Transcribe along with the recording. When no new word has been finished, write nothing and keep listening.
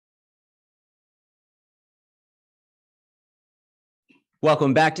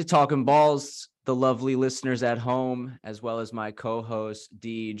Welcome back to Talkin Balls, the lovely listeners at home, as well as my co-hosts,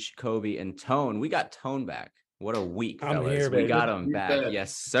 Deej, Kobe, and Tone. We got Tone back. What a week, fellas. I'm here, we baby. got him back.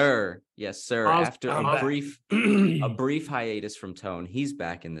 Yes, sir. Yes, sir. After a brief hiatus from Tone, he's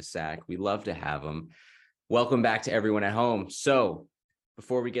back in the sack. We love to have him. Welcome back to everyone at home. So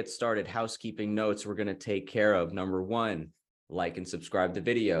before we get started, housekeeping notes we're going to take care of. Number one, like and subscribe the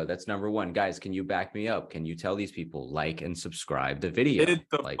video. That's number one. Guys, can you back me up? Can you tell these people like and subscribe the video? Hit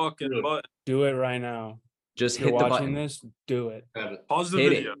the fucking button. Do it right now. Just if you're hit the watching button. This, do it. Pause the Hit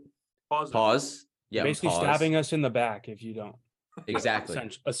video. It. Pause. Yeah. Basically stabbing us in the back if you don't. Exactly.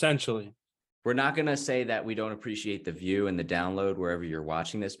 Essentially. We're not going to say that we don't appreciate the view and the download wherever you're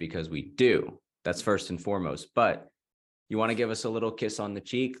watching this, because we do. That's first and foremost. But you want to give us a little kiss on the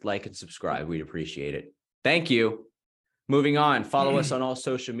cheek, like and subscribe. We'd appreciate it. Thank you. Moving on, follow us on all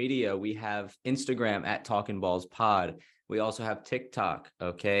social media. We have Instagram at Talkin Balls Pod. We also have TikTok,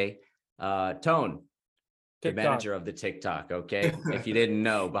 okay? Tone, the manager of the TikTok, okay? If you didn't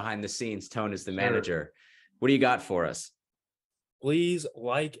know, behind the scenes, Tone is the manager. What do you got for us? Please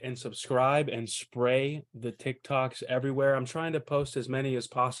like and subscribe and spray the TikToks everywhere. I'm trying to post as many as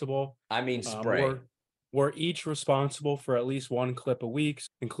possible. I mean, spray. We're each responsible for at least one clip a week,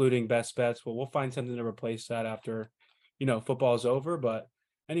 including best bets, but we'll find something to replace that after football's over. But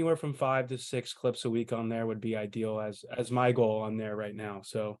anywhere from 5 to 6 clips a week on there would be ideal as my goal on there right now.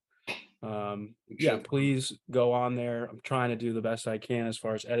 So please go on there. I'm trying to do the best I can as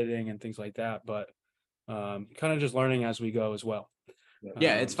far as editing and things like that, but kind of just learning as we go as well.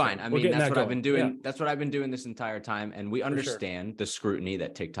 Yeah, it's fine. I mean, that's what I've been doing. Yeah. That's what I've been doing this entire time. And we understand the scrutiny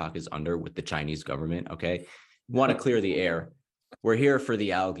that TikTok is under with the Chinese government. Okay. Want to clear the air. We're here for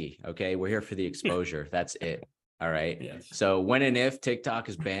the algae. Okay. We're here for the exposure. That's it. All right. Yes. So when and if TikTok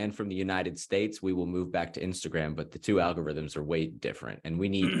is banned from the United States, we will move back to Instagram, but the two algorithms are way different and we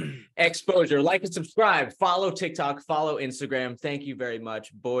need exposure. Like and subscribe, follow TikTok, follow Instagram. Thank you very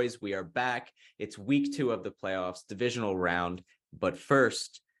much, boys. We are back. It's week 2 of the playoffs, divisional round. But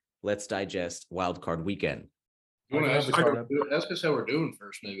first, let's digest wildcard weekend. You want to ask us how we're doing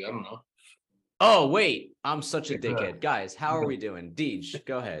first, maybe? I don't know. Oh, wait. I'm such a dickhead. Guys, how are we doing? Deej,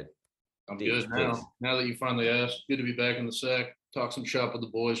 go ahead. I'm good now. Now that you finally asked, good to be back in the sack. Talk some shop with the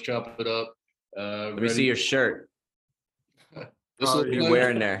boys, chop it up. Let me see your shirt. This what are you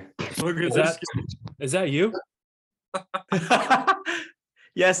wearing there? Is that you?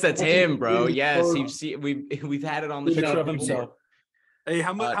 Yes, that's him, bro. Yes, we've had it on the picture show of himself. Hey,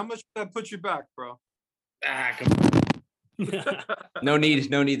 how much did that put you back, bro? No need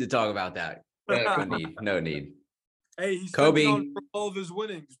to talk about that. No need. Hey, he's Kobe on for all of his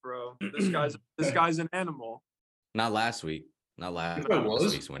winnings, bro. This guy's an animal. Not last week. Not last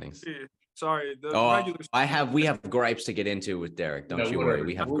week's winnings. Sorry. We have gripes to get into with Derek. Don't you worry.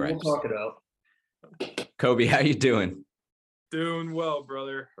 We have gripes. We'll talk it out. Kobe, how you doing? Doing well,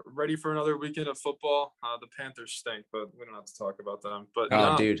 brother. Ready for another weekend of football. The Panthers stink, but we don't have to talk about them.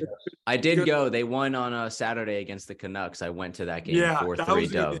 But dude, I did go. They won on a Saturday against the Canucks. I went to that game.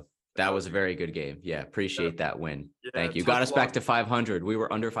 4-3 dub. That was a very good game. Yeah, appreciate that win. Yeah, thank you. Got us back to 500. We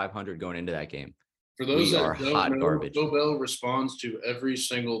were under 500 going into that game. For those that are hot garbage. Joe Bell responds to every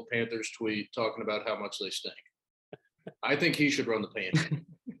single Panthers tweet talking about how much they stink. I think he should run the Panthers.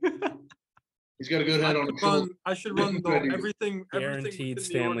 He's got a good head on him. I should run everything. Guaranteed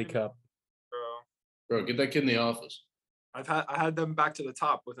Stanley Cup. Bro, get that kid in the office. I had them back to the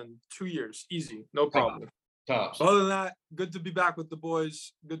top within 2 years. Easy. No problem. Tops. Other than that, good to be back with the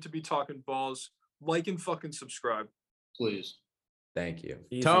boys. Good to be talking balls. Like and fucking subscribe. Please. Thank you.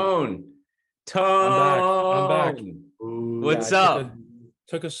 Easy. Tone. I'm back. What's up?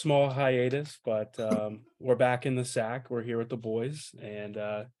 Took a small hiatus, but we're back in the sack. We're here with the boys, and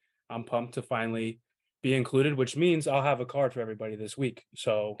I'm pumped to finally be included, which means I'll have a card for everybody this week.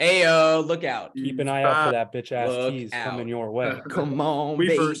 So, heyo, look out. Keep an eye out for that bitch ass tease coming your way. Come on,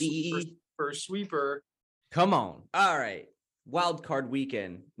 baby. First sweeper. Come on. All right. Wild card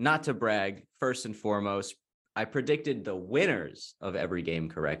weekend. Not to brag, first and foremost, I predicted the winners of every game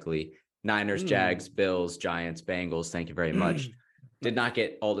correctly. Niners, Jags, Bills, Giants, Bengals. Thank you very much. Did not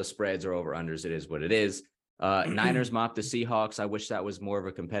get all the spreads or over-unders. It is what it is. Niners mopped the Seahawks. I wish that was more of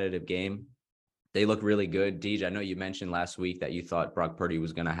a competitive game. They look really good. Deej, I know you mentioned last week that you thought Brock Purdy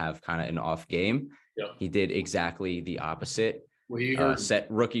was going to have kind of an off game. Yep. He did exactly the opposite. Set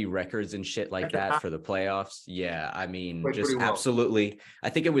rookie records and shit like that for the playoffs. Yeah, I mean, just absolutely. I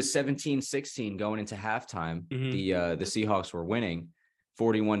think it was 17-16 going into halftime. The Seahawks were winning.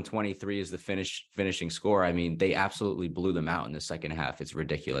 41-23 is the finishing score. I mean, they absolutely blew them out in the second half. It's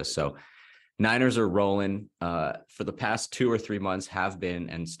ridiculous. So Niners are rolling for the past 2 or 3 months, have been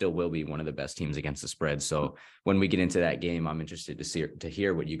and still will be one of the best teams against the spread. So when we get into that game, I'm interested to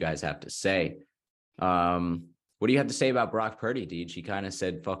hear what you guys have to say. What do you have to say about Brock Purdy, Deej? He kind of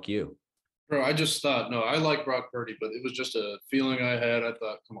said, fuck you. Bro, I just thought, no, I like Brock Purdy, but it was just a feeling I had. I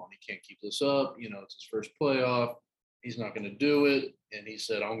thought, come on, he can't keep this up. You know, it's his first playoff. He's not going to do it. And he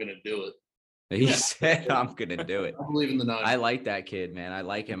said, I'm going to do it. He said, I'm going to do it. I believe in the Niners. I like that kid, man. I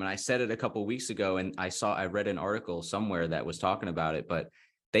like him. And I said it a couple of weeks ago, and I read an article somewhere that was talking about it, but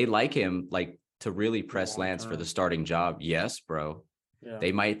they like him like to really press Lance for the starting job. Yes, bro. Yeah.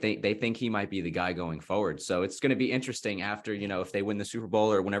 They think he might be the guy going forward. So it's going to be interesting after, you know, if they win the Super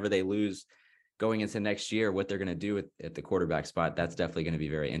Bowl or whenever they lose going into next year, what they're going to do at the quarterback spot. That's definitely going to be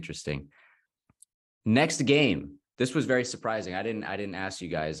very interesting. Next game. This was very surprising. I didn't ask you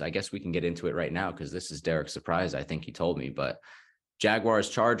guys. I guess we can get into it right now because this is Derek's surprise. I think he told me, but Jaguars,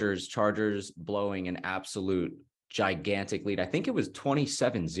 Chargers blowing an absolute gigantic lead. I think it was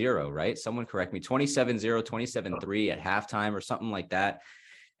 27-0, right? Someone correct me. 27-0, 27-3 at halftime or something like that.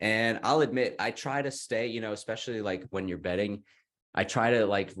 And I'll admit, I try to stay, you know, especially like when you're betting, I try to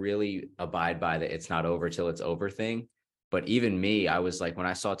like really abide by the it's not over till it's over thing. But even me, I was like, when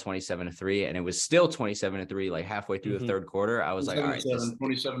I saw 27-3 and it was still 27-3, like halfway through the third quarter, I was like, all right,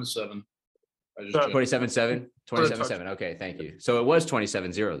 27-7. 27-7, 27-7. Okay, thank you. So it was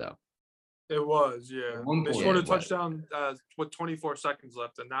 27-0 though. It was, yeah. They scored a touchdown with 24 seconds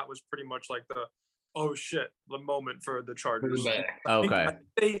left, and that was pretty much like the oh shit, the moment for the Chargers.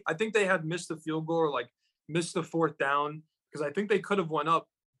 I think they had missed the field goal or like missed the fourth down because I think they could have went up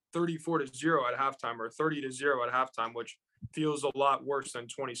 34-0 at halftime or 30-0 at halftime, which feels a lot worse than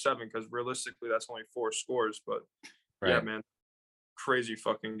 27 because realistically that's only 4 scores. But yeah, man, crazy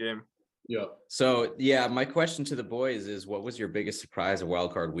fucking game. Yeah. So yeah, my question to the boys is, what was your biggest surprise of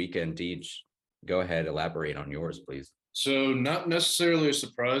Wild Card Weekend? Deej, go ahead, elaborate on yours, please. So not necessarily a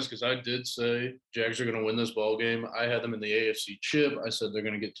surprise because I did say Jags are going to win this ball game. I had them in the AFC chip. I said they're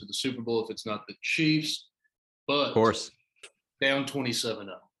going to get to the Super Bowl if it's not the Chiefs. But of course, down 27-0.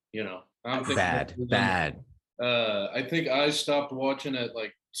 You know, bad. I think I stopped watching at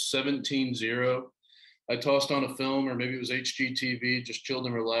like 17-0. I tossed on a film, or maybe it was HGTV, just chilled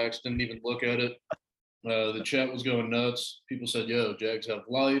and relaxed, didn't even look at it. The chat was going nuts. People said, yo, Jags have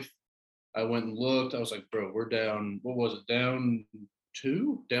life. I went and looked. I was like, bro, we're down. What was it? Down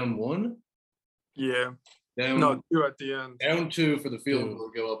 2? Down 1? Yeah. Down 2 at the end. Down 2 for the field goal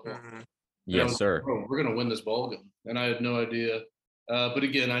to go up. Yes, sir. Bro, we're going to win this ball game. And I had no idea. But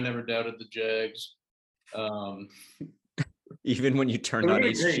again, I never doubted the Jags. Even when you turned on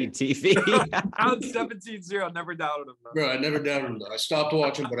HGTV. I was 17-0. Never doubted him. Bro, I never doubted him. I stopped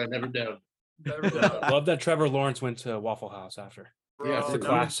watching, but I never doubted him. Love that Trevor Lawrence went to Waffle House after. Bro, it's a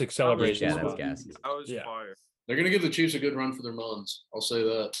classic celebration. Yeah, that's gas. I was fire. They're going to give the Chiefs a good run for their muns. I'll say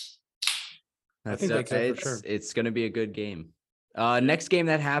that. It's going to be a good game. Next game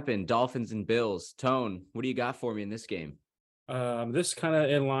that happened, Dolphins and Bills. Tone, what do you got for me in this game? This kind of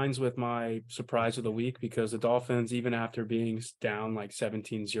aligns with my surprise of the week because the Dolphins, even after being down like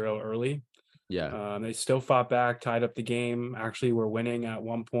 17-0 early, they still fought back, tied up the game. Actually, were winning at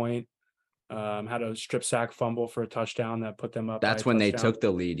one point. Had a strip sack fumble for a touchdown that put them up. That's when they took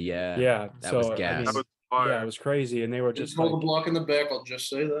the lead. Yeah. That was gas. It was crazy, and they were just hold the block in the back. I'll just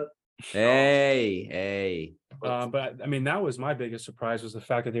say that. Hey. But I mean, that was my biggest surprise was the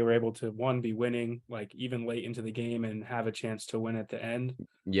fact that they were able to be winning like even late into the game and have a chance to win at the end.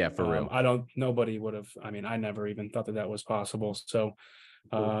 Yeah, for real. Nobody would have. I mean, I never even thought that was possible. So,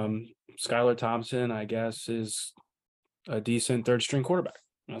 Skylar Thompson, I guess, is a decent third string quarterback.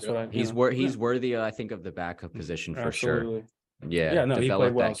 That's what he's worthy, I think, of the backup position for sure. Yeah. No, he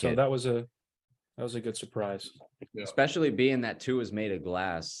played well. So that was a good surprise. Yeah. Especially being that 2 is made of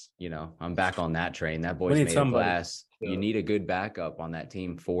glass. You know, I'm back on that train. That boy's made of glass. Yeah. You need a good backup on that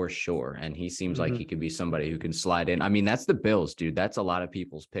team for sure. And he seems like he could be somebody who can slide in. I mean, that's the Bills, dude. That's a lot of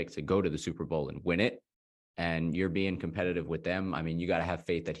people's pick to go to the Super Bowl and win it. And you're being competitive with them. I mean, you got to have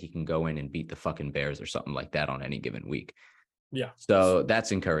faith that he can go in and beat the fucking Bears or something like that on any given week. Yeah. So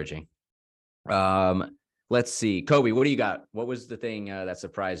that's encouraging. Let's see. Kobe, what do you got? What was the thing that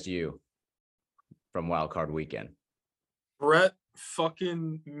surprised you from Wild Card Weekend? Brett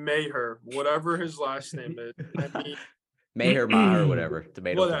fucking Maher, whatever his last name is. I mean, Maher, whatever.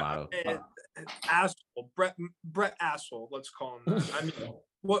 Tomato. Asshole. Brett asshole. Let's call him that. I mean,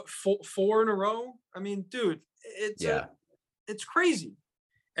 what 4 in a row? I mean, dude, it's crazy.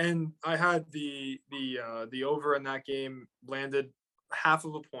 And I had the over in that game landed half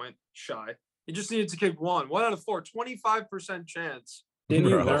of a point shy. He just needed to kick 1 out of 4, 25% chance Didn't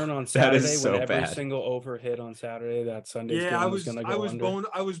you Bro, learn on that Saturday is so when every bad. single over hit on Saturday that Sunday's Yeah, game was going to go under?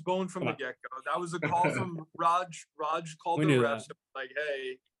 I was boned from Come the on. get-go. That was a call from Raj. Raj called We the knew refs that. like,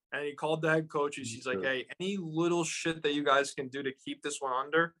 hey, and he called the head coach. He's like, hey, any little shit that you guys can do to keep this one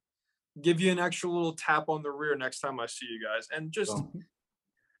under, give you an extra little tap on the rear next time I see you guys. And just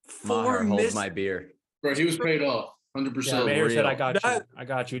Maher, hold my beer. Bro, he was paid off, Yeah, 100%. Mayor said, "I real. got you. That- I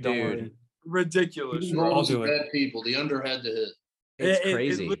got you. Don't Dude. worry." ridiculous. Even Bro. rolls do of it. bad people. The under had to hit. It's It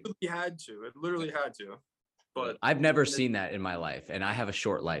crazy. literally had to. It literally had to. But I've never seen that in my life, and I have a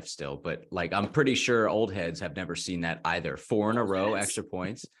short life still, but like I'm pretty sure old heads have never seen that either. 4 in a row, extra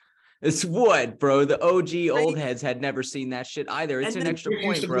points. It's what, bro? The OG old heads had never seen that shit either. It's And an then extra It used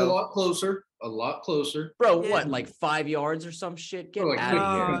point, to be a bro. lot closer. Bro, Yeah. what, like 5 yards or some shit? Get Bro, like out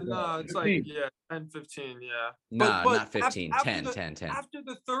of here. no, it's like 15. 10, 15, yeah. Nah, but not 15, after 10, the, 10, 10. After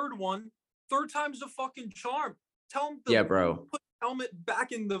the third time's the fucking charm. Tell him to Yeah, bro. put the helmet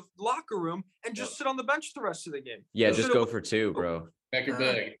back in the locker room and just sit on the bench the rest of the game. Yeah, Instead just of- go for 2, bro. Pack your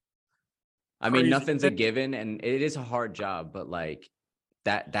bag. I mean, Crazy. nothing's a given, and it is a hard job, but like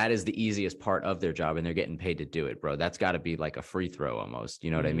that is the easiest part of their job, and they're getting paid to do it, bro. That's got to be like a free throw almost.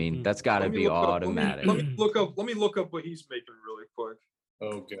 You know what I mean? Mhm. That's got to Let me be look up- automatic. Let me look up what he's making really quick.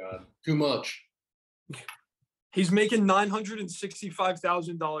 Oh God, too much. He's making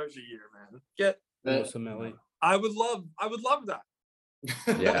 $965,000 a year, man. Melissa Melly. I would love that.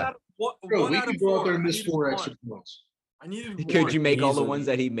 Yeah. One Bro, we out could of go out 4. there and I miss needed 4 one. extra points. I needed Could one. you make all the Easily. ones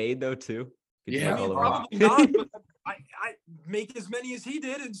that he made though too? Could you Yeah. make I all mean, the ones? probably not, but I make as many as he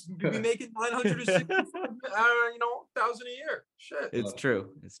did and be making 965, thousand a year. Shit. It's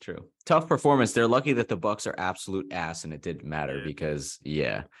true. It's true. Tough performance. They're lucky that the Bucks are absolute ass and it didn't matter Yeah. because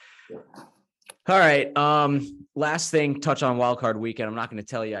All right. Last thing, touch on wild card weekend. I'm not going to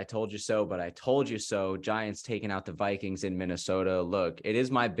tell you I told you so, but I told you so. Giants taking out the Vikings in Minnesota. Look, it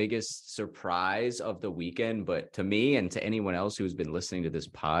is my biggest surprise of the weekend, but to me and to anyone else who's been listening to this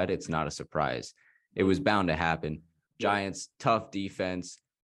pod, it's not a surprise. It was bound to happen. Giants, tough defense,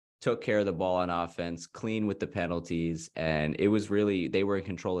 took care of the ball on offense, clean with the penalties, and it was really, they were in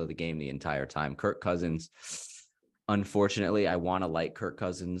control of the game the entire time. Kirk Cousins, unfortunately, I want to like Kirk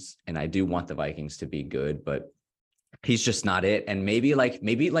Cousins and I do want the Vikings to be good, but he's just not it. And maybe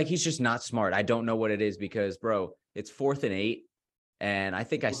he's just not smart. I don't know what it is because, bro, it's 4th and 8. And I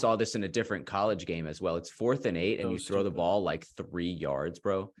think I saw this in a different college game as well. It's 4th and 8 and So you throw the stupid. ball like 3 yards,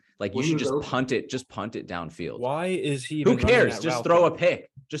 bro. Like you When should was just open? punt it downfield. Why is he? Who even running cares? that Just route, throw though? a pick.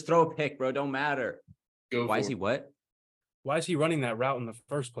 Just throw a pick, bro. Don't matter. Go Why for is he it. what? Why is he running that route in the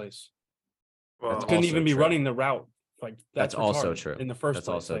first place? Well, That's Couldn't also even be true. running the route. Like That's also retarded true. in the first That's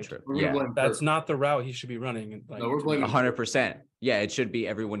place. also Like, true. We're gonna Yeah. blame That's Kirk. not the route he should be running. Like, No, we're blaming 100%. Yeah, it should be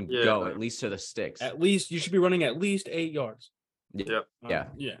everyone Yeah. go at least to the sticks. at least you should be running at least 8 yards. Yep. Yeah.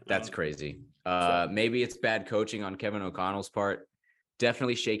 Yeah. That's crazy. Maybe it's bad coaching on Kevin O'Connell's part.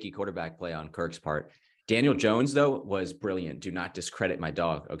 Definitely shaky quarterback play on Kirk's part. Daniel Jones, though, was brilliant. Do not discredit my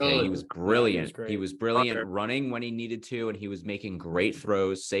dog. Okay. Oh, He was he brilliant. was He great. was brilliant Okay. running when he needed to, and he was making great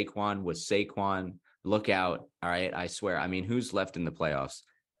throws. Saquon was Saquon. Look out. All right. I swear. I mean, who's left in the playoffs?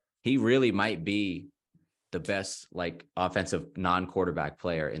 He really might be the best like offensive non-quarterback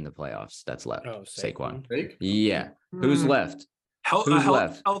player in the playoffs that's left. Oh, Saquon. Fake? Yeah. Who's Hmm. left? Hel- Who's a hel-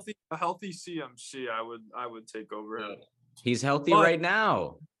 left? A healthy CMC, I would take over him. He's healthy But- right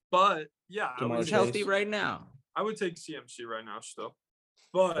now. But yeah, Jamar He's Chase. healthy right now. I would take CMC right now still.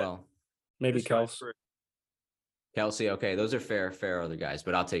 But Well, Maybe this guy's Kels. great. Kelsey, okay, those are fair other guys,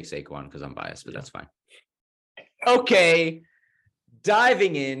 but I'll take Saquon because I'm biased, but Yeah. that's fine. Okay,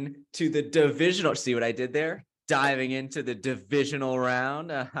 diving in to the divisional. See what I did there? Diving into the divisional round.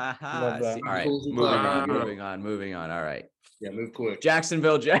 Love that. All right, Close the moving on. All right, Yeah, move quick.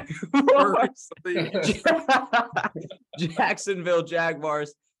 Jacksonville Jaguars. Jacksonville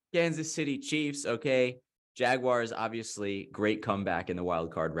Jaguars, Kansas City Chiefs. Okay, Jaguars obviously great comeback in the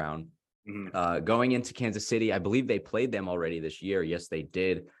wild card round. Mhm. Going into Kansas City, I believe they played them already this year. Yes, they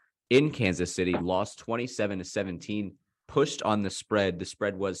did. In Kansas City, lost 27-17, pushed on the spread. The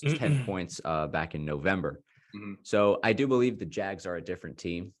spread was 10 points back in November. Mhm. So I do believe the Jags are a different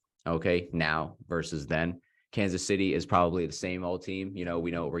team, okay, now versus then. Kansas City is probably the same old team. You know,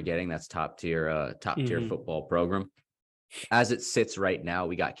 we know what we're getting. That's top tier Mhm. football program. As it sits right now,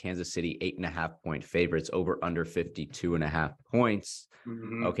 we got Kansas City 8.5 point favorites over under 52.5 points.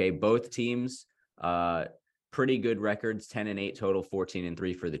 Mhm. Okay, both teams, pretty good records, 10-8 total,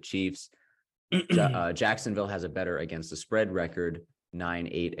 14-3 for the Chiefs. Jacksonville has a better against the spread record,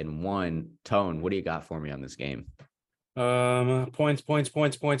 9-8-1. Tone, what do you got for me on this game? Points. I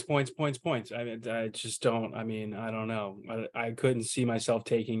just don't. I mean, I don't know. I couldn't see myself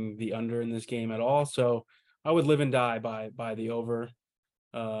taking the under in this game at all. So I would live and die by the over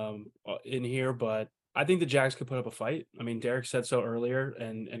in here. But I think the Jags could put up a fight. I mean, Derek said so earlier,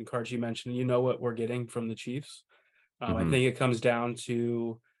 and Karchi mentioned, what we're getting from the Chiefs. I think it comes down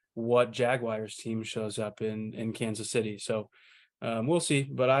to what Jaguars team shows up in Kansas City. So we'll see,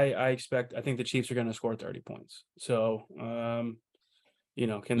 but I think the Chiefs are going to score 30 points. So, can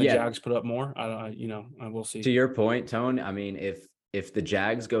the Jags put up more? We'll see. To your point, Tone, I mean, if the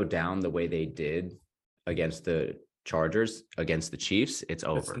Jags go down the way they did against the Chargers, against the Chiefs, it's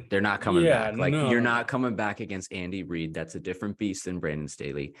over. They're not coming back. Like, you're not coming back against Andy Reid. That's a different beast than Brandon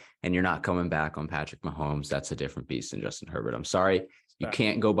Staley. And you're not coming back on Patrick Mahomes. That's a different beast than Justin Herbert. I'm sorry. You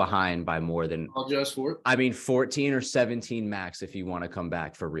can't go behind by more than, I'll just for it. I mean, 14 or 17 max if you want to come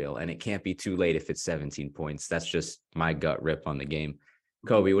back for real. And it can't be too late if it's 17 points. That's just my gut rip on the game.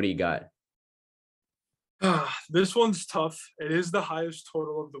 Kobe, what do you got? This one's tough. It is the highest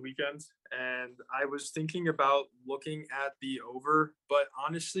total of the weekend. And I was thinking about looking at the over, but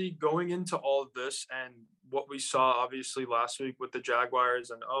honestly, going into all of this and what we saw obviously last week with the Jaguars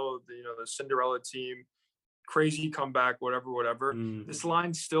and the Cinderella team, crazy comeback, whatever. This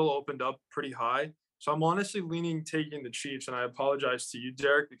line still opened up pretty high. So I'm honestly leaning taking the Chiefs, and I apologize to you,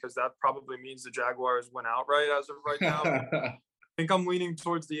 Derek, because that probably means the Jaguars went outright as of right now. I think I'm leaning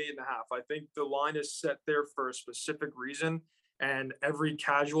towards the 8.5. I think the line is set there for a specific reason. And every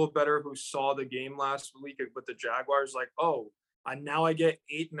casual bettor who saw the game last week with the Jaguars, like, now I get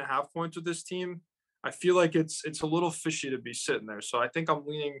 8.5 points with this team. I feel like it's a little fishy to be sitting there. So I think I'm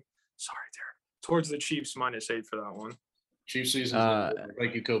leaning, sorry, Derek, towards the Chiefs -8 for that one. Chiefs season.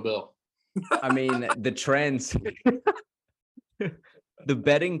 Thank you, Cobell. I mean, the trends, the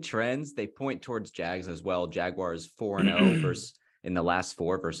betting trends, they point towards Jags as well. Jaguars 4-0 versus in the last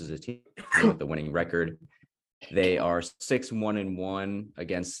 4 versus a team with the winning record. They are 6-1-1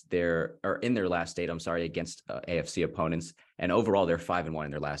 against in their last 8, against AFC opponents. And overall, they're 5-1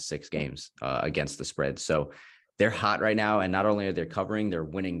 in their last 6 games against the spread. So they're hot right now. And not only are they covering, they're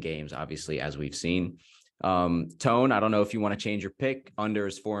winning games, obviously, as we've seen. Tone, I don't know if you want to change your pick. Under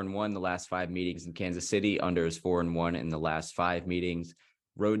is 4-1 the last 5 meetings in Kansas City. Under is 4-1 in the last 5 meetings.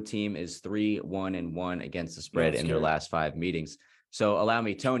 Road team is 3-1-1 against the spread in their last 5 meetings. So allow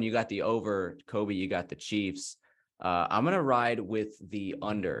me, Tone, you got the over. Kobe, you got the Chiefs. I'm going to ride with the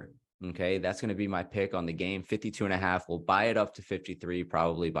under. Okay, that's going to be my pick on the game. 52.5. We'll buy it up to 53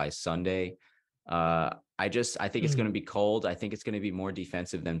 probably by Sunday. I think it's going to be cold. I think it's going to be more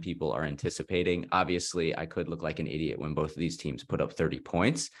defensive than people are anticipating. Obviously, I could look like an idiot when both of these teams put up 30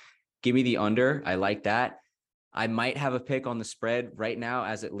 points. Give me the under. I like that. I might have a pick on the spread right now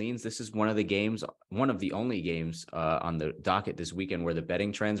as it leans. This is one of the only games on the docket this weekend where the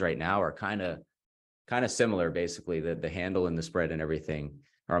betting trends right now are kind of similar. Basically, the handle and the spread and everything,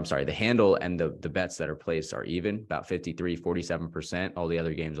 or I'm sorry, the handle and the bets that are placed are even, about 47%. All the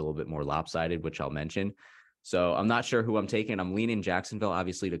other games a little bit more lopsided, which I'll mention. So I'm not sure who I'm taking. I'm leaning Jacksonville,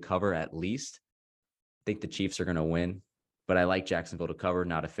 obviously, to cover at least. I think the Chiefs are going to win. But I like Jacksonville to cover,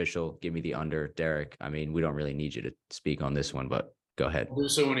 not official. Give me the under, Derek. I mean, we don't really need you to speak on this one, but go ahead.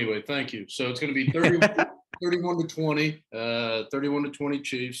 So anyway, thank you. So it's going to be 31-20, 31-20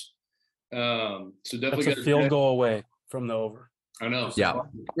 Chiefs. So definitely got a field goal away from the over. I know. Yeah.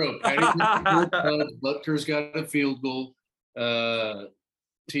 Bro, Butker's got a field goal.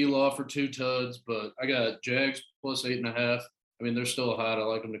 T-Law for 2 tuds, but I got Jags plus 8.5. I mean, they're still hot. I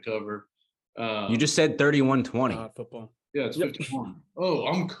like them to cover. You just said 31-20. Football. Yeah, it's 51. Oh,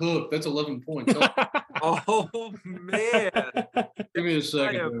 I'm cooked. That's 11 points. Oh, man. Give me a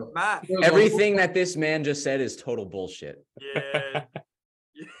second. Everything that this man just said is total bullshit. Yeah.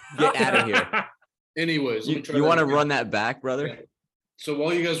 Get out of here. Anyways, you want to run that back, brother? Yeah. So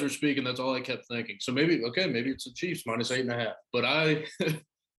while you guys were speaking, that's all I kept thinking. So maybe it's the Chiefs minus 8.5. But I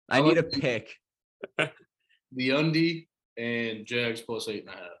need a pick. The Undy and Jags plus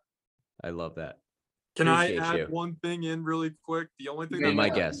 8.5. I love that. Can I add one thing in really quick? The only thing that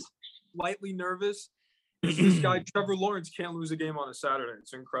makes me slightly nervous is this guy Trevor Lawrence can't lose a game on a Saturday.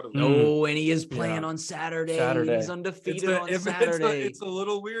 It's incredible. Oh, and he is playing on Saturday. He's undefeated on Saturday. It's a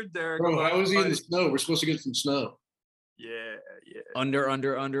little weird, Derek. Bro, how is he in the snow? We're supposed to get some snow. Yeah. Under.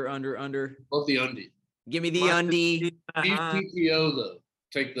 Love the Undy. Give me the Undy. He's PTO though.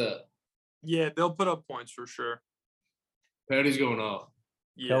 Take that. Yeah, they'll put up points for sure. Patty's going off.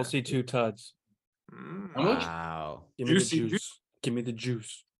 Yeah. Kelsey 2 tuds. How much? Wow. Give me the juice. Give me the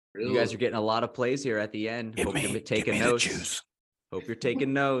juice. Really? You guys are getting a lot of plays here at the end. Hope you're taking notes. Hope you're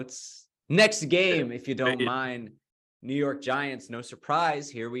taking notes. Next game, if you don't mind. New York Giants, no surprise.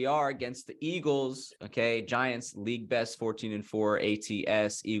 Here we are against the Eagles. Okay. Giants, league best 14-4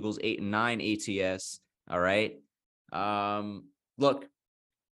 ATS. Eagles 8-9 ATS. All right. Look,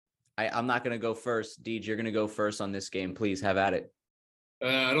 I'm not going to go first. Deej, you're going to go first on this game. Please have at it.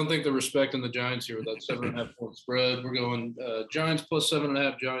 I don't think they're respecting the Giants here with that 7.5 point spread. We're going Giants plus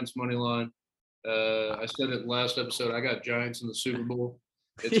 7.5, Giants money line. I said it last episode. I got Giants in the Super Bowl.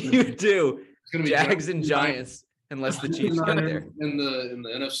 You do. It's going to be Jags and Giants, unless the Chiefs get there. In the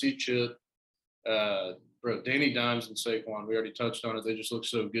NFC chip, bro, Danny Dimes and Saquon. We already touched on it. They just look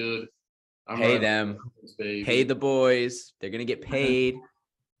so good. Pay them. Pay the boys. They're going to get paid.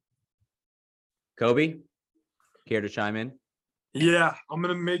 Kobe, care to chime in? Yeah, I'm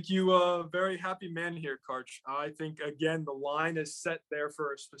going to make you a very happy man here, Karch. I think, again, the line is set there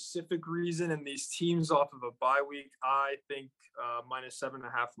for a specific reason, and these teams off of a bye week, I think minus 7.5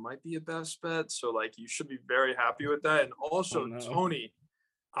 might be a best bet. So, like, you should be very happy with that. And also, Tony,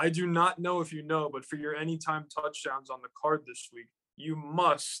 I do not know if you know, but for your anytime touchdowns on the card this week, you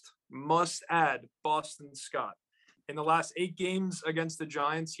must add Boston Scott. In the last 8 games against the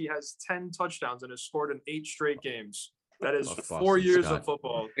Giants, he has 10 touchdowns and has scored in 8 straight games. That is 4 years of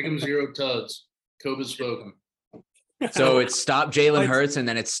football. Take him 0 tuds. Kobe spoken. So it's stop Jalen Hurts and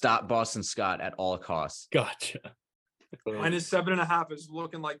then it's stop Boston Scott at all costs. Gotcha. Minus 7.5 is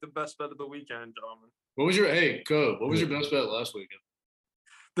looking like the best bet of the weekend, gentlemen. What was your What was your best bet last weekend?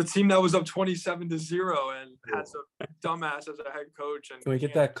 The team that was up 27-0 and has a dumbass as a head coach. And can we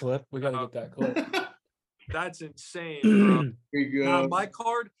get that clip? We gotta get that clip. That's insane, bro. Here you go. My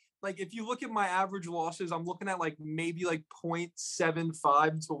card, like if you look at my average losses, I'm looking at like maybe like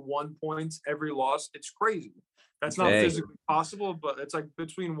 0.75 to 1 point every loss. It's crazy. That's not physically possible, but it's like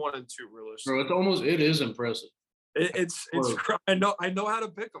between 1 and 2 realistically. Bro, it is impressive. It's I know how to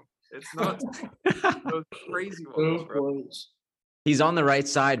pick them. It's not those crazy ones, bro. He's on the right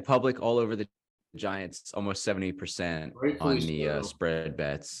side, public all over the Giants, almost 70% on the spread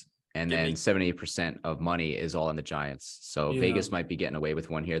bets. And then 70% of money is all on the Giants. So Vegas might be getting away with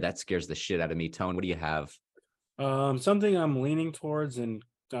one here. That scares the shit out of me. Tone, what do you have? Something I'm leaning towards, and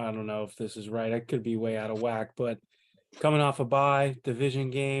I don't know if this is right. I could be way out of whack, but coming off a bye, division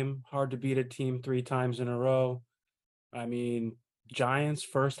game, hard to beat a team 3 times in a row. I mean, Giants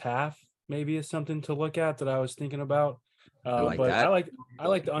first half maybe is something to look at that I was thinking about. I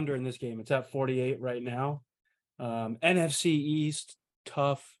like the under in this game. It's at 48 right now. NFC East,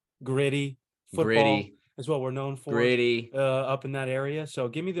 tough, gritty football is what we're known for. Gritty up in that area. So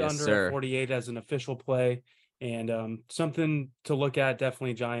give me the under at 48 as an official play, and something to look at.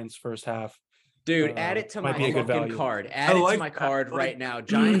 Definitely Giants first half. Dude, add it to my fucking card. Add it to my card right now.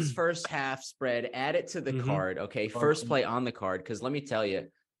 Giants first half spread. Add it to the card. Okay, first play on the card. Because let me tell you,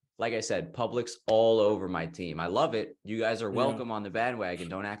 like I said, public's all over my team. I love it. You guys are welcome on the bandwagon.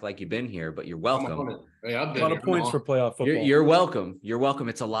 Don't act like you've been here, but you're welcome. Hey, a lot of points for playoff football. You're welcome. You're welcome.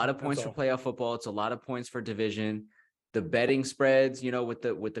 It's a lot of points for playoff football. It's a lot of points for division. The betting spreads, with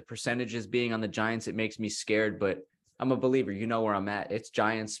the percentages being on the Giants, it makes me scared, but I'm a believer. You know where I'm at. It's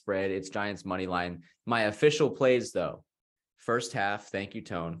Giants spread. It's Giants money line. My official plays, though, first half. Thank you,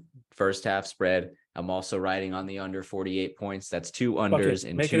 Tone. First half spread. I'm also riding on the under 48 points. That's 2 unders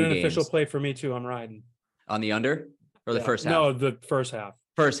in 2 games. Make it an official play for me too. I'm riding on the under or the first half. No, the first half.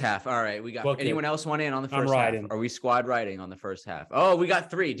 First half. All right, we got. Anyone else want in on the first half? Are we squad riding on the first half? Oh, we got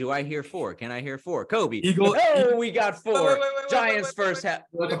 3. Do I hear 4? Can I hear 4? Kobe. We got 4. Giants first half.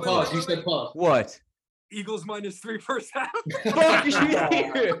 Pause. You said pause. What? Eagles -3 first half. Fuck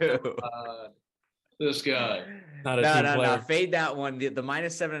you. This guy. No. Fade that one. The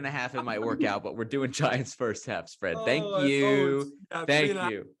 -7.5, it might work out, but we're doing Giants first half spread. Thank you. Thank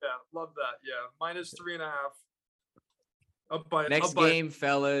you. Yeah, love that. Yeah, -3.5. Up by next game,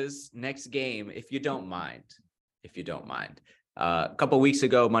 fellas. Next game, if you don't mind. A couple of weeks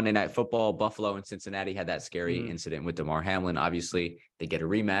ago, Monday Night Football, Buffalo and Cincinnati had that scary incident with DeMar Hamlin. Obviously, they get a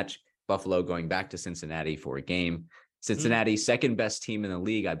rematch. Buffalo going back to Cincinnati for a game. Cincinnati, second best team in the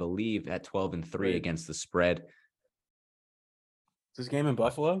league, I believe, at 12-3 against the spread. Is this game in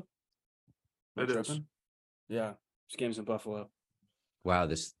Buffalo? It is. Yeah, this game's in Buffalo. Wow,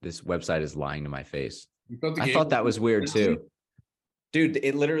 this website is lying to my face. I thought that was weird too. Dude,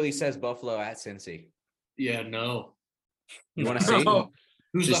 it literally says Buffalo at Cincy. Yeah, no. You want to see?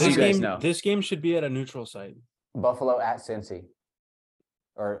 This game should be at a neutral site. Buffalo at Cincy.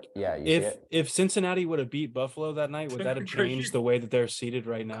 Or yeah, if Cincinnati would have beat Buffalo that night, would that have changed the way that they're seated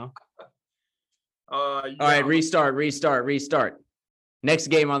right now? All right, restart. Next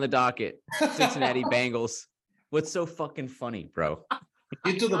game on the docket. Cincinnati Bengals. What's so fucking funny, bro?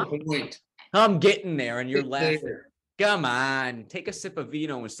 Get to the point. I'm getting there and you're laughing. Come on, take a sip of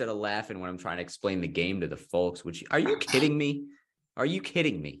vino instead of laughing when I'm trying to explain the game to the folks. Are you kidding me? Are you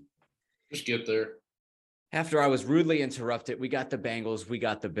kidding me? Just get there. After I was rudely interrupted, we got the Bengals, we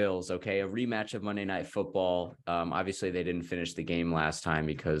got the Bills, okay? A rematch of Monday Night Football. Obviously, they didn't finish the game last time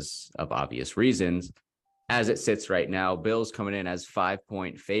because of obvious reasons. As it sits right now, Bills coming in as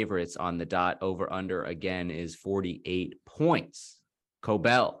 5-point favorites on the dot. Over under again is 48 points.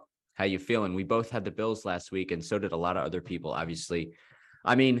 Cobell, how you feeling? We both had the Bills last week, and so did a lot of other people, obviously.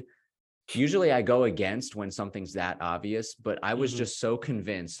 I mean, usually I go against when something's that obvious, but I was just so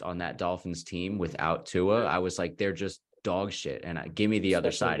convinced on that Dolphins team without Tua. I was like, they're just dog shit. And give me the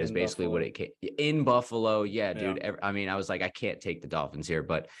other side is basically what it came in Buffalo. Yeah, dude. I mean, I was like, I can't take the Dolphins here,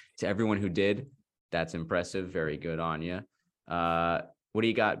 but to everyone who did, that's impressive. Very good on you. What do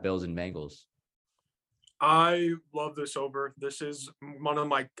you got, Bills and Bengals? I love this over. This is one of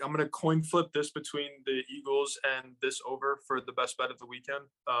my, I'm going to coin flip this between the Eagles and this over for the best bet of the weekend.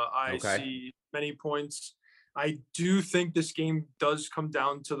 I see many points. I do think this game does come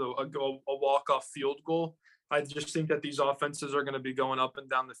down to a walk-off field goal. I just think that these offenses are going to be going up and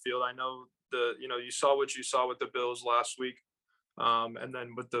down the field. I know you saw what you saw with the Bills last week. And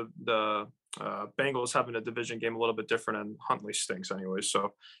then with the Bengals having a division game a little bit different, and Huntley stinks anyway.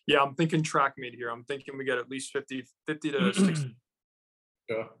 So yeah, I'm thinking track meet here. I'm thinking we get at least 50 to 60.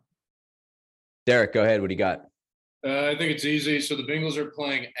 Yeah. Derek, go ahead. What do you got? I think it's easy. So the Bengals are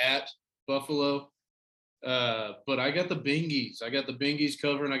playing at Buffalo. But I got the Bingies. I got the Bingies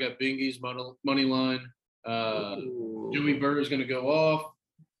covering. I got Bingies money line. Dewey Burger's going to go off.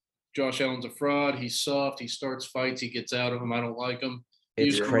 Josh Allen's a fraud. He's soft. He starts fights. He gets out of them. I don't like him.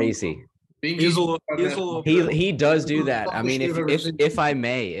 It's crazy. He does do that. I mean, if I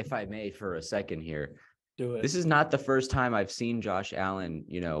may for a second here, do it. This is not the first time I've seen Josh Allen,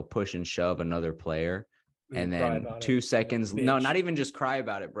 push and shove another player, and then 2 seconds. No, not even just cry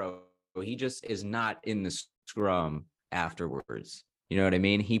about it, bro. He just is not in the scrum afterwards. You know what I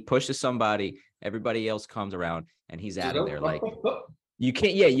mean? He pushes somebody, everybody else comes around, and he's out of there. Like you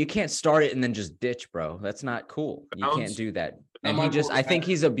can't start it and then just ditch, bro. That's not cool. You can't do that. And I think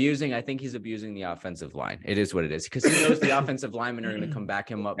he's abusing the offensive line. It is what it is, because he knows the offensive linemen are going to come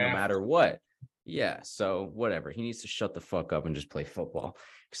back him up no matter what. Yeah. So whatever. He needs to shut the fuck up and just play football.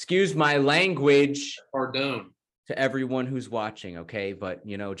 Excuse my language. Pardon. To everyone who's watching, okay? But,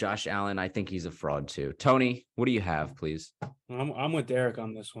 Josh Allen, I think he's a fraud too. Tony, what do you have, please? I'm with Derek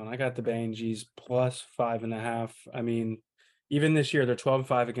on this one. I got the Bangies plus 5.5. I mean, even this year, they're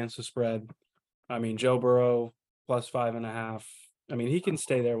 12-5 against the spread. I mean, Joe Burrow plus 5.5. I mean, he can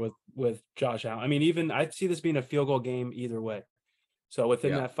stay there with Josh Allen. I mean, even I see this being a field goal game either way. So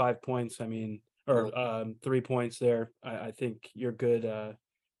within that 5 points, I mean, or 3 points there, I think you're good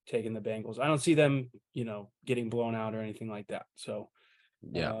taking the Bengals. I don't see them, getting blown out or anything like that. So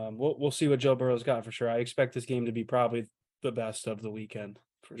we'll see what Joe Burrow's got for sure. I expect this game to be probably the best of the weekend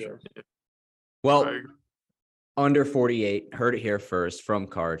for sure. Well, under 48, heard it here first from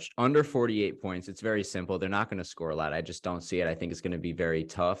Karch. Under 48 points. It's very simple. They're not going to score a lot. I just don't see it. I think it's going to be very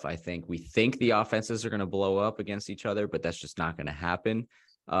tough. We think the offenses are going to blow up against each other, but that's just not going to happen.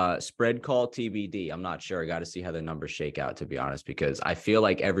 Spread call TBD. I'm not sure. I got to see how the numbers shake out, to be honest, because I feel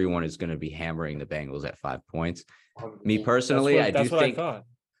like everyone is going to be hammering the Bengals at 5 points. Me personally, I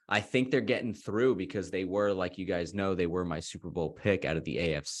think they're getting through because they were, like you guys know, they were my Super Bowl pick out of the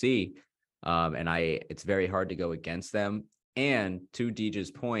AFC. And it's very hard to go against them. And to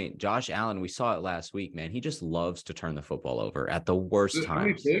Deej's point, Josh Allen, we saw it last week, man. He just loves to turn the football over at the worst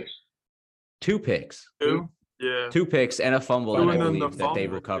times. 2 picks. 2? Yeah. 2 picks and a fumble that I believe that they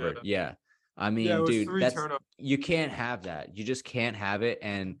recovered. Yeah. I mean, dude, you can't have that. You just can't have it.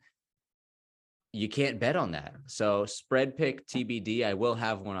 And you can't bet on that. So spread pick TBD. I will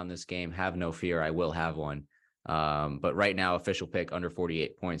have one on this game. Have no fear. I will have one. But right now, official pick under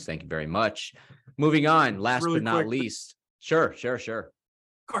 48 points. Thank you very much. Moving on. Last but not least. Sure.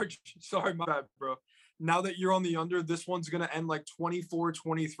 Karch, sorry, my bad, bro. Now that you're on the under, this one's going to end like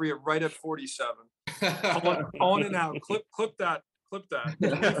 24-23 right at 47. on and out. Clip that.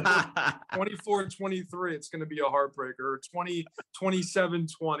 24-23. It's going to be a heartbreaker.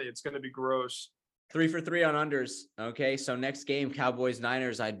 27-20. It's going to be gross. 3 for 3 on unders. Okay, so next game,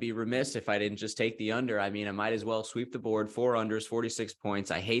 Cowboys-Niners. I'd be remiss if I didn't just take the under. I mean, I might as well sweep the board. 4 unders, 46 points.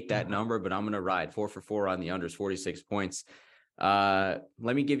 I hate that number, but I'm going to ride 4 for 4 on the unders, 46 points. Let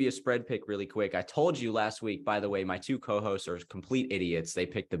me give you a spread pick really quick. I told you last week, by the way, my 2 co-hosts are complete idiots. They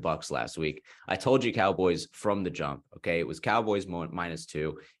picked the Bucks last week. I told you Cowboys from the jump. Okay, it was Cowboys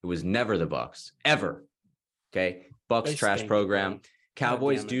 -2. It was never the Bucks, ever. Okay, Bucks trash program.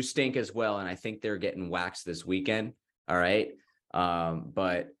 Cowboys do stink as well, and I think they're getting waxed this weekend. All right.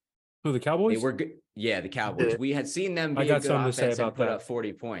 But Who, the Cowboys? they were good. Yeah, the Cowboys. We had seen them be a good offense and put up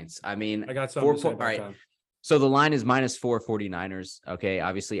 40 points. I mean, I got something to say about that. So the line is -4 49ers. Okay.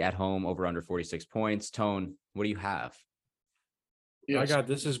 Obviously at home, over under 46 points. Tone, what do you have? Yes.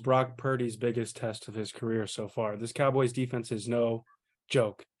 This is Brock Purdy's biggest test of his career so far. This Cowboys defense is no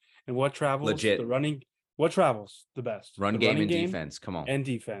joke. And what travels? Legit. What travels the best? Run game and defense. Come on. And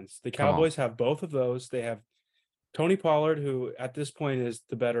defense. The Cowboys have both of those. They have Tony Pollard, who at this point is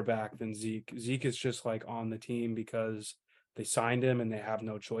the better back than Zeke. Zeke is just like on the team because they signed him and they have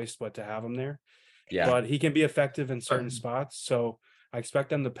no choice but to have him there. Yeah. But he can be effective in certain spots. So I expect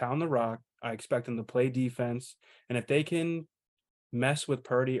them to pound the rock. I expect them to play defense. And if they can mess with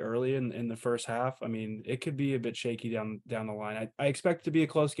Purdy early in the first half, I mean, it could be a bit shaky down the line. I expect it to be a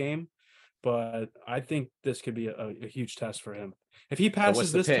close game, but I think this could be a huge test for him. If he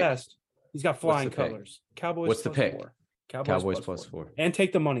passes this test, he's got flying colors. Cowboys. What's the pick? 4. Cowboys +4. And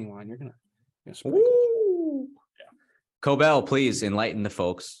take the money line. You're gonna Ooh. Yeah. Cobell, please enlighten the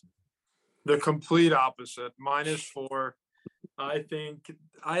folks. The complete opposite. -4. I think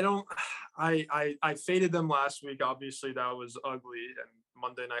I faded them last week. Obviously, that was ugly, and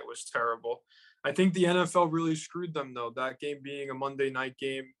Monday night was terrible. I think the NFL really screwed them, though. That game being a Monday night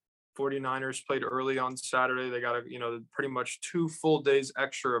game, 49ers played early on Saturday. They got pretty much 2 full days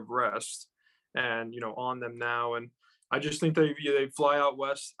extra of rest, and on them now. And I just think they fly out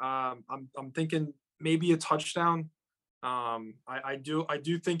west. I'm thinking maybe a touchdown. I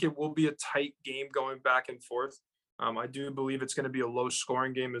do think it will be a tight game going back and forth. I do believe it's going to be a low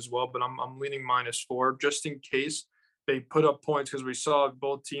scoring game as well, but I'm leaning -4 just in case they put up points, because we saw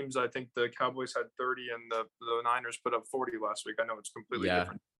both teams. I think the Cowboys had 30 and the Niners put up 40 last week. I know it's completely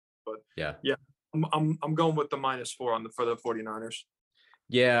different, but yeah, I'm going with the -4 for the 49ers.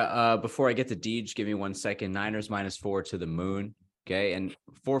 Yeah. Before I get to Deej, give me 1 second. Niners -4 to the moon. Okay. And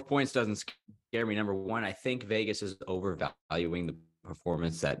 4 points doesn't scare me. Number one, I think Vegas is overvaluing the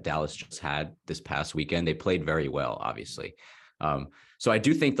performance that Dallas just had this past weekend. They played very well, obviously. So I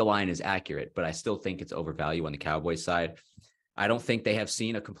do think the line is accurate, but I still think it's overvalued on the Cowboys side. I don't think they have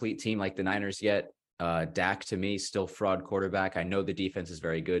seen a complete team like the Niners yet. Dak, to me, still fraud quarterback. I know the defense is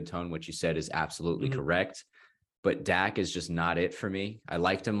very good. Tone, what you said is absolutely correct, but Dak is just not it for me. I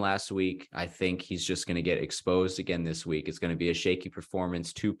liked him last week. I think he's just going to get exposed again this week. It's going to be a shaky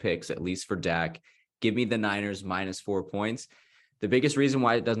performance, 2 picks, at least for Dak. Give me the Niners -4 points. The biggest reason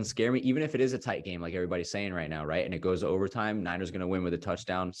why it doesn't scare me, even if it is a tight game, like everybody's saying right now, right? And it goes to overtime, Niners going to win with a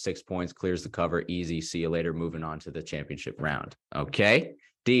touchdown, 6 points, clears the cover, easy. See you later, moving on to the championship round. Okay?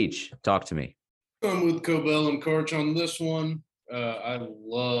 Deej, talk to me. I'm with Cobell and Karch on this one. I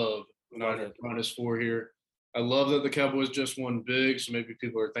love Niners -4 here. I love that the Cowboys just won big, so maybe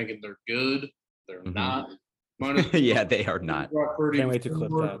people are thinking they're good. They're not. Yeah, they are not. Can't wait to clip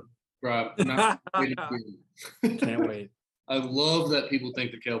that. Right. Can't wait. I love that people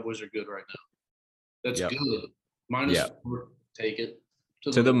think the Cowboys are good right now. That's good. -4, take it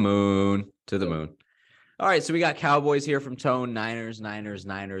to the moon. To the moon. All right, so we got Cowboys here from Tone, Niners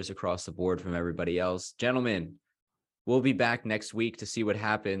across the board from everybody else. Gentlemen, we'll be back next week to see what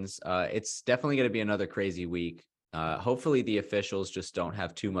happens. It's definitely going to be another crazy week. Hopefully the officials just don't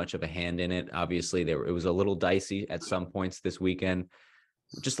have too much of a hand in it. Obviously, it was a little dicey at some points this weekend.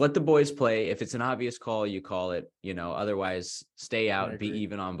 Just let the boys play. If it's an obvious call, you call it, otherwise stay out and be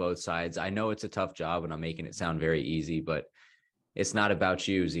even on both sides. I know it's a tough job and I'm making it sound very easy, but it's not about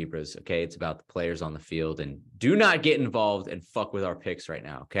you, Zebras. Okay. It's about the players on the field, and do not get involved and fuck with our picks right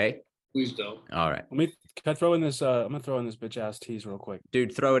now. Okay. Please don't. All right. Can I throw in this? I'm going to throw in this bitch ass tease real quick.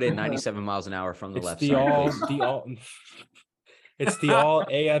 Dude, throw it in 97 miles an hour from the left side. It's the all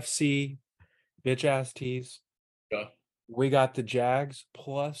AFC bitch ass tease. Yeah. We got the Jags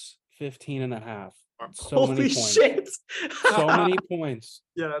plus 15.5. So Holy many points. Shit. So many points.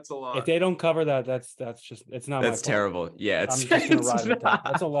 Yeah, that's a lot. If they don't cover that, that's just, it's not. That's terrible. Yeah, I'm just gonna ride with that.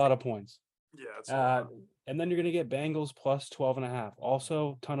 That's a lot of points. Yeah, that's a lot. And then you're gonna get Bengals plus 12.5.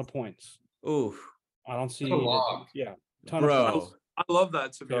 Also, ton of points. Oof. I don't see. Ton of points. I love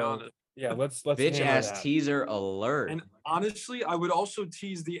that, to be honest. Yeah, let's bitch ass teaser alert. And honestly, I would also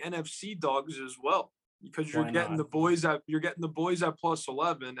tease the NFC dogs as well, because you're getting the boys at plus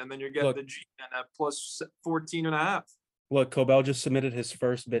 11, and then you're getting the GN at plus 14.5. Look, Cobell just submitted his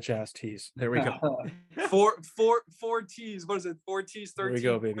first bitch ass tease. There we go. four T's. What is it? 4 T's, 13. There we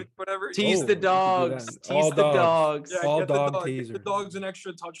go, baby. Whatever. Tease the dogs. Tease the dogs. Yeah, all dog teaser. Get the dogs an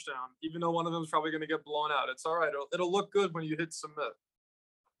extra touchdown, even though one of them is probably going to get blown out. It's all right. It'll look good when you hit submit.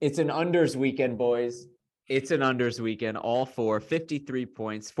 It's an unders weekend, boys. It's an unders weekend. All four, 53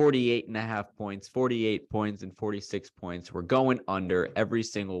 points, 48.5 points, 48 points, and 46 points. We're going under every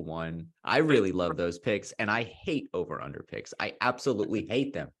single one. I really love those picks, and I hate over-under picks. I absolutely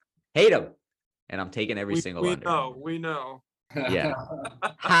hate them. Hate them. And I'm taking every single under. We know. Yeah.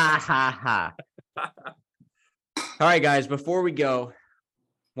 Ha, ha, ha. All right, guys, before we go,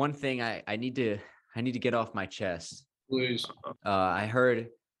 one thing I need to get off my chest. Please. I heard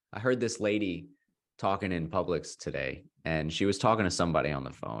this lady talking in Publix today, and she was talking to somebody on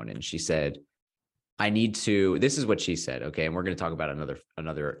the phone, and she said, this is what she said, okay, and we're going to talk about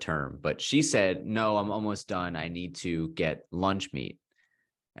another term, but she said, no, I'm almost done. I need to get lunch meat.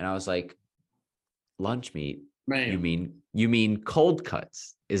 And I was like, lunch meat? Man. You mean cold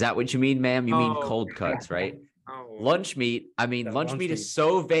cuts? Is that what you mean, ma'am? You mean cold cuts, right? Lunch meat. I mean, lunch meat is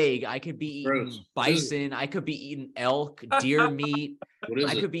so vague. I could be eating bison. I could be eating elk, deer meat.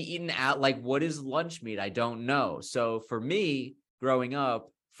 I could be eating what is lunch meat? I don't know. So for me, growing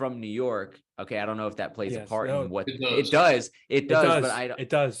up from New York, okay, I don't know if that plays a part in what it does. It does, but I don't. It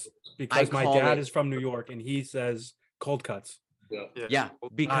does, because my dad is from New York and he says cold cuts. Yeah,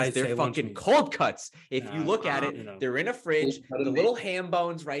 because they're fucking cold cuts. If you look at it, they're in a fridge, the little ham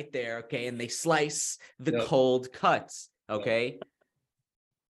bones right there, okay, and they slice the cold cuts, okay?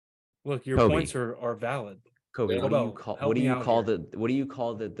 Look, your points are valid. Kobe, what do you call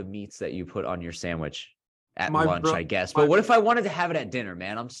the meats that you put on your sandwich at lunch, I guess? But what if I wanted to have it at dinner,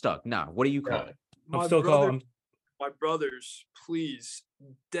 man? I'm stuck. Nah, what do you call it? My brothers, please,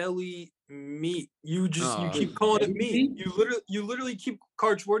 deli meat. You keep calling it meat. You literally keep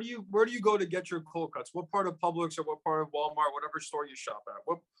Karch. Where do you go to get your cold cuts? What part of Publix or what part of Walmart, whatever store you shop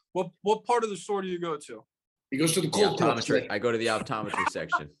at? What part of the store do you go to? He goes to the cold optometry. I go to the optometry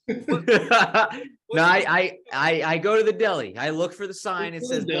section. No, I go to the deli. I look for the sign. It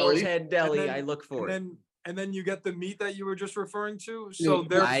says Boar's Head Deli. I look for it. And then you get the meat that you were just referring to. So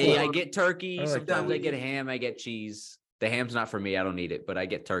I get turkey. Sometimes I get ham. I get cheese. The ham's not for me. I don't need it, but I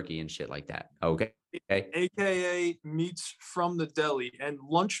get turkey and shit like that. Okay. AKA meats from the deli. And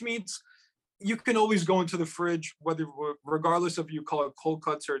lunch meats, you can always go into the fridge, regardless if you call it cold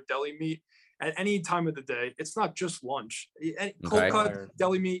cuts or deli meat, at any time of the day. It's not just lunch. Cold cut,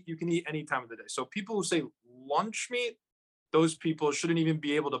 deli meat, you can eat any time of the day. So people who say lunch meat, those people shouldn't even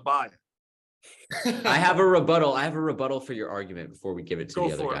be able to buy it. I have a rebuttal for your argument before we give it to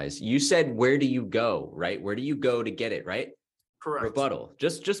the other guys. You said, where do you go, right? Where do you go to get it, right? Correct. Rebuttal.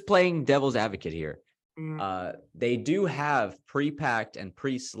 Just playing devil's advocate here. They do have pre-packed and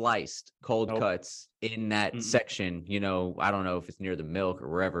pre-sliced cold cuts in that section. You know, I don't know if it's near the milk or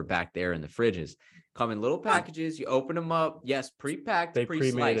wherever back there in the fridges. Come in little packages. You open them up. Yes, pre-packed,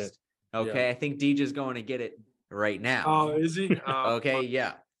 pre-sliced. Okay, I think DJ's going to get it right now. Oh, is he? Okay,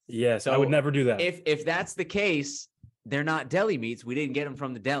 yeah. Yes, so I would never do that. If that's the case, they're not deli meats. We didn't get them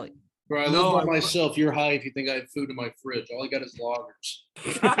from the deli. Bro, I live by myself. You're high if you think I have food in my fridge. All I got is loggers.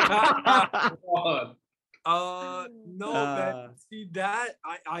 No, man. See that?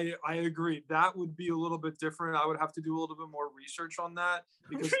 I agree. That would be a little bit different. I would have to do a little bit more research on that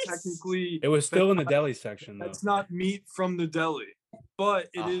because technically it was still in the deli section. That's not meat from the deli, but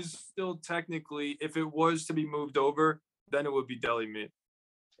it is still technically, if it was to be moved over, then it would be deli meat.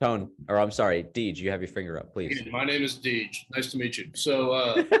 Tone, or I'm sorry, Deej, you have your finger up, please. My name is Deej. Nice to meet you. So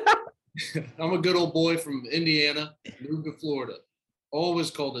I'm a good old boy from Indiana, moved to Florida. Always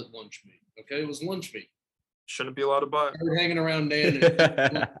called it lunch meat. Okay, it was lunch meat. Shouldn't be allowed to buy it. I was hanging around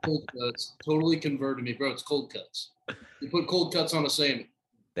Dan. Cold cuts totally converted me, bro. It's cold cuts. You put cold cuts on a salmon.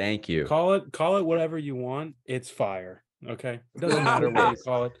 Thank you. Call it whatever you want. It's fire. Okay, it doesn't matter what you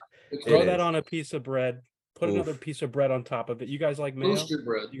call it. Throw that on a piece of bread. Put another piece of bread on top of it. You guys like mayo? Toasted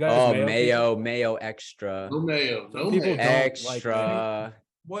bread. You guys mayo extra. No mayo. No mayo. Extra.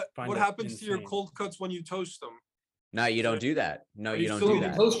 What happens to your cold cuts when you toast them? No, you don't do that. No, you don't do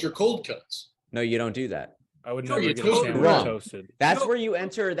that. Toast your cold cuts. No, you don't do that. I would never get a sandwich toasted. That's where you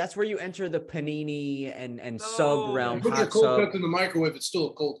enter the panini and sub realm. Put your cold cuts in the microwave. It's still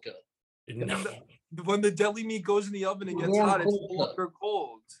a cold cut. No. When the deli meat goes in the oven and gets hot, it's longer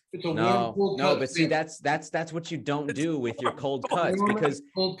cold. No, but see, that's what you don't do with your cold cuts, because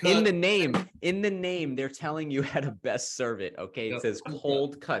in the name, they're telling you how to best serve it. Okay, it says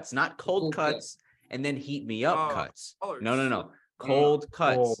cold cuts, not cold cuts and then heat me up cuts. No, cold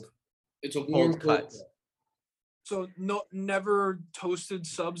cuts. It's a warm cuts. So never toasted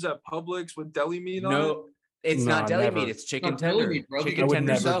subs at Publix with deli meat on it? No. It's not deli meat. It's chicken tender. Chicken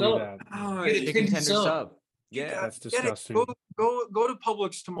tender sub. Chicken tender sub. Yeah, that's disgusting. Go to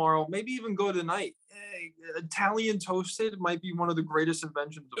Publix tomorrow. Maybe even go tonight. Italian toasted might be one of the greatest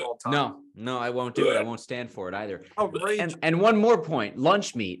inventions of all time. No, I won't do it. I won't stand for it either. Outrageous. And one more point,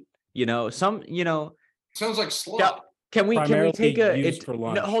 lunch meat. Sounds like slop. Can we take for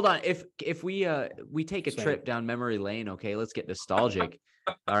lunch. No, hold on. If we take a trip down memory lane, okay, let's get nostalgic.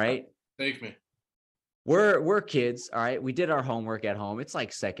 All right. Take me. We're kids, all right. We did our homework at home. It's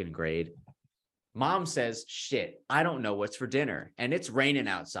like second grade. Mom says, shit, I don't know what's for dinner. And it's raining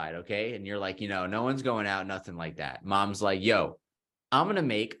outside, okay? And you're like, no one's going out, nothing like that. Mom's like, yo, I'm going to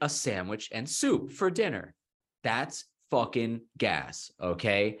make a sandwich and soup for dinner. That's fucking gas,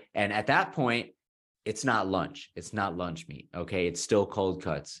 okay? And at that point, it's not lunch. It's not lunch meat, okay? It's still cold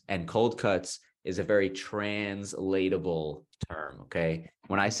cuts. And cold cuts is a very translatable term, okay?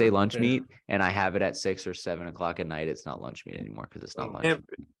 When I say lunch meat and I have it at 6 or 7 o'clock at night, it's not lunch meat anymore because it's not lunch. Can't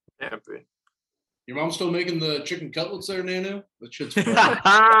be. Your mom's still making the chicken cutlets there, Nanu? That shit's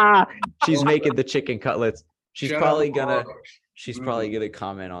She's making the chicken cutlets. She's probably gonna Mm-hmm.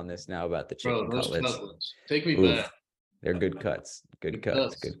 comment on this now about the chicken Bro, cutlets. Take me Oof. back. They're good cuts. Good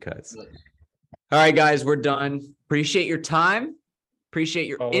cuts. All right, guys, we're done. Appreciate your time. Appreciate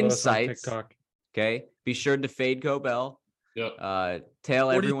your Follow us on insights. TikTok. Okay. Be sure to fade Cobell. Yep.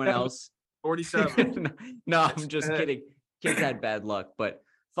 Tell everyone 47. else. 47. No, I'm just kidding. Kids had bad luck, but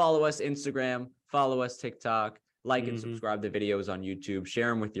follow us Instagram, follow us TikTok, like and subscribe to videos on YouTube, share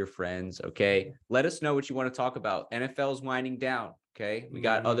them with your friends. Okay. Let us know what you want to talk about. NFL's winding down. Okay. We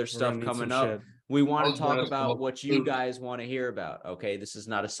got other stuff coming up. Shit. We want to talk about what you guys want to hear about. Okay. This is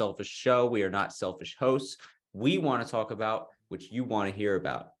not a selfish show. We are not selfish hosts. We want to talk about what you want to hear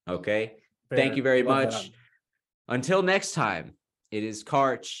about. Okay. Thank you very much. That. Until next time, it is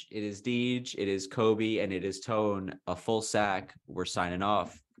Karch, it is Deej, it is Kobe, and it is Tone. A full sack. We're signing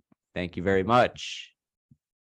off. Thank you very much.